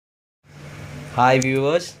Hi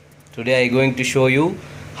viewers, today I am going to show you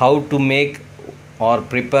how to make or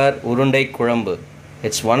prepare Urundai Kulambu.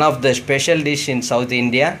 It's one of the special dish in South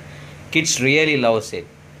India. Kids really loves it.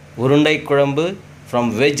 Urundai Kulambu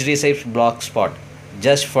from Veg Recipes Blogspot,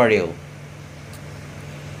 just for you.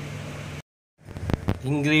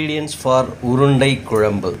 Ingredients for Urundai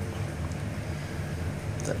Kulambu: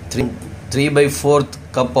 3/4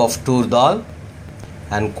 cup of Toor dal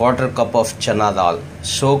and 1/4 cup of Chenna dal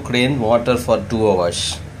soaked in water for 2 hours.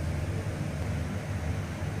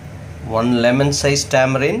 1 lemon size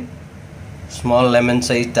tamarind, small lemon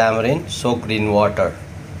size tamarind soaked in water.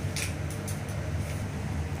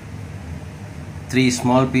 3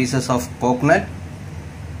 small pieces of coconut.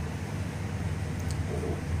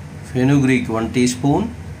 Fenugreek 1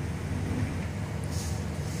 teaspoon.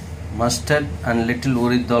 Mustard and little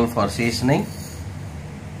urad dal for seasoning.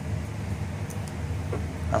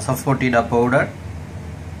 Asafoetida powder.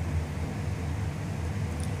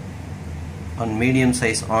 1 medium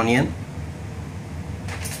size onion.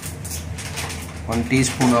 1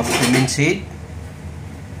 teaspoon of cumin seed.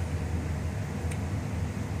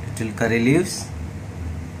 Little curry leaves.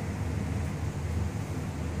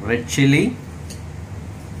 Red chili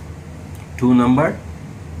 2 number.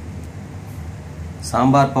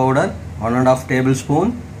 Sambar powder 1.5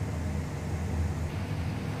 tablespoon.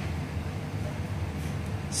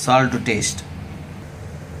 Salt to taste.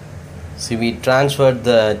 See, we transferred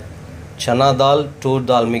the chana dal, Toor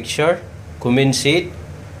dal mixture, cumin seed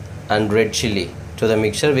and red chili to the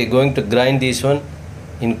mixture. We are going to grind this one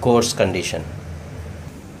in coarse condition.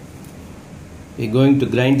 We are going to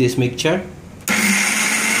grind this mixture.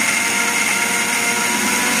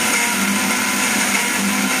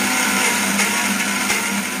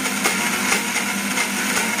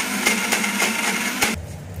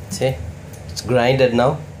 See, it's grinded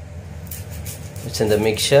now. It's in the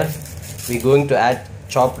mixture. We're going to add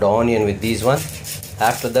chopped onion with this one.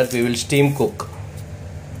 After that we will steam cook.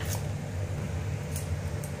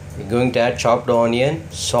 We're going to add chopped onion,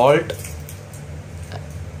 salt,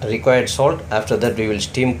 required salt. After that we will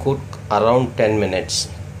steam cook around 10 minutes.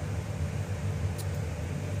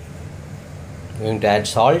 We're going to add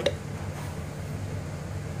salt,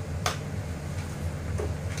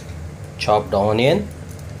 chopped onion.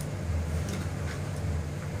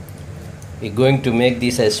 We're going to make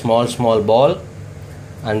this a small ball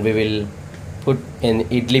and we will put in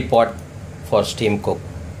idli pot for steam cook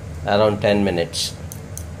around 10 minutes.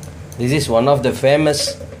 This is one of the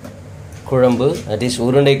famous Kulambu, that is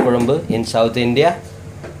Urundai Kulambu in South India.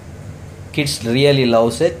 Kids really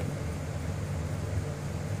loves it.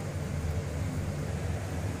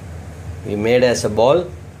 We made as a ball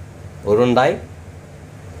Urundai.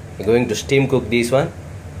 We're going to steam cook this one.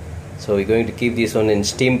 So we're going to keep this one in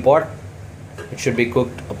steam pot. It should be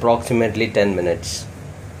cooked approximately 10 minutes.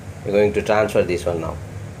 We're going to transfer this one now.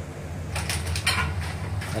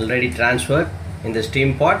 Already transferred in the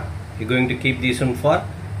steam pot. We're going to keep this one for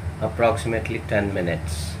approximately 10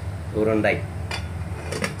 minutes. Urundai.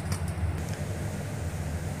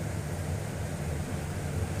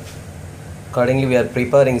 Accordingly, we are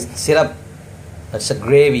preparing syrup. That's a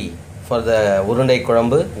gravy for the Urundai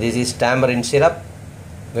Kulambu. This is tamarind syrup.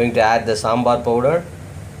 Going to add the sambar powder.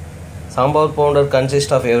 Sambar powder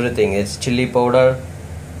consists of everything. It's chili powder,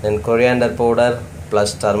 then coriander powder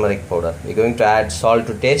plus turmeric powder. We're going to add salt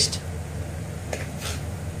to taste.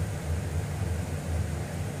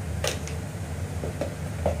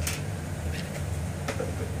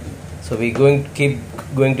 So we're going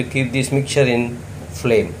to keep this mixture in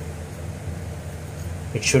flame.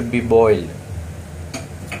 It should be boiled.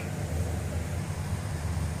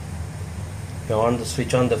 If you want to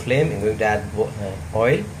switch on the flame, I'm going to add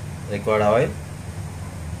oil. Required oil.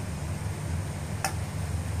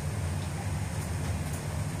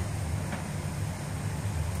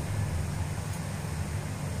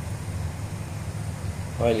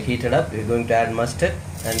 Oil heated up, we're going to add mustard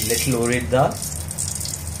and little urad dal.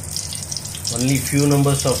 Only few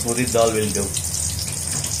numbers of urad dal will do.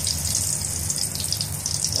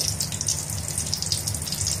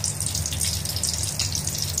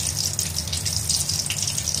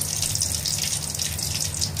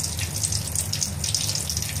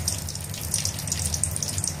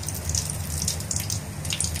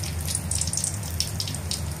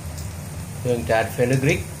 Going to add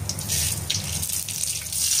fenugreek.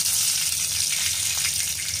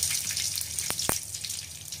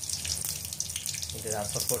 It is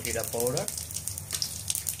asafoetida powder,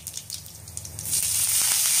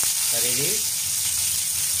 curry leaves,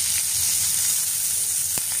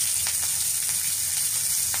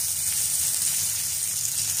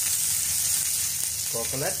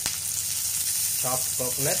 coconut, chopped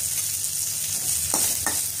coconut.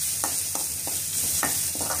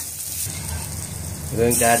 We're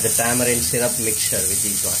going to add the tamarind syrup mixture with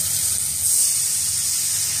this one.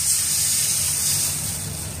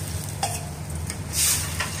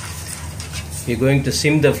 We're going to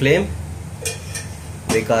sim the flame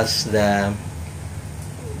because the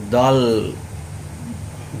dal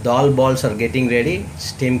balls are getting ready.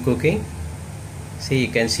 Steam cooking. See,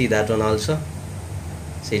 you can see that one also.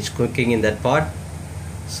 See, it's cooking in that pot.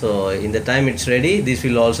 So in the time it's ready, this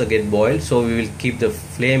will also get boiled. So we will keep the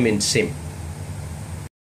flame in sim.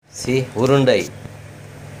 See, urundai.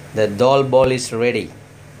 The dal ball is ready.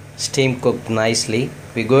 Steam cooked nicely.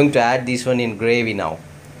 We're going to add this one in gravy now.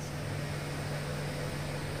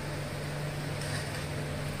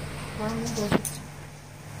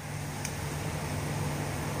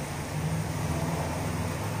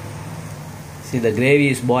 See, the gravy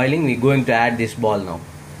is boiling. We're going to add this ball now.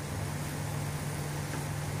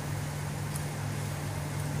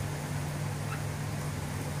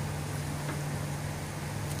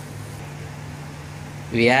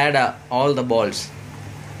 We add all the balls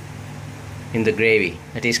in the gravy.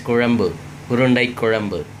 That is Kulambu, Urundai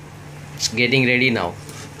Kulambu. It's getting ready now.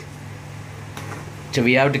 So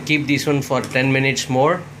we have to keep this one for 10 minutes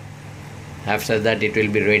more. After that it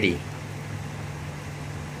will be ready.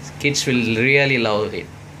 Kids will really love it.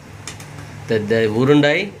 The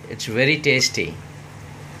urundai, it's very tasty.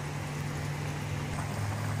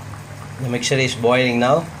 The mixture is boiling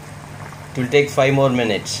now. It will take 5 more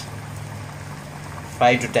minutes.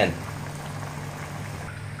 5 to 10.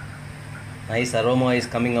 Nice aroma is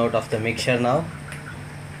coming out of the mixture now.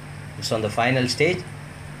 It's on the final stage.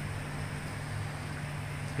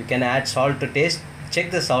 You can add salt to taste.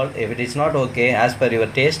 Check the salt. If it is not okay, as per your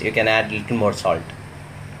taste, you can add a little more salt.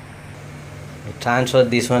 Transfer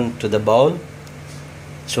this one to the bowl.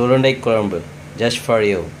 Urundai Kulambu, just for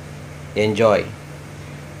you. Enjoy.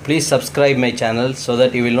 Please subscribe my channel so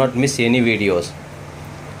that you will not miss any videos.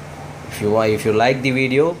 If you like the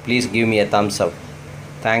video, please give me a thumbs up.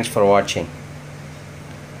 Thanks for watching.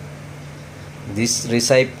 This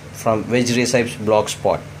recipe from Veg Recipes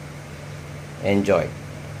Blogspot. Enjoy.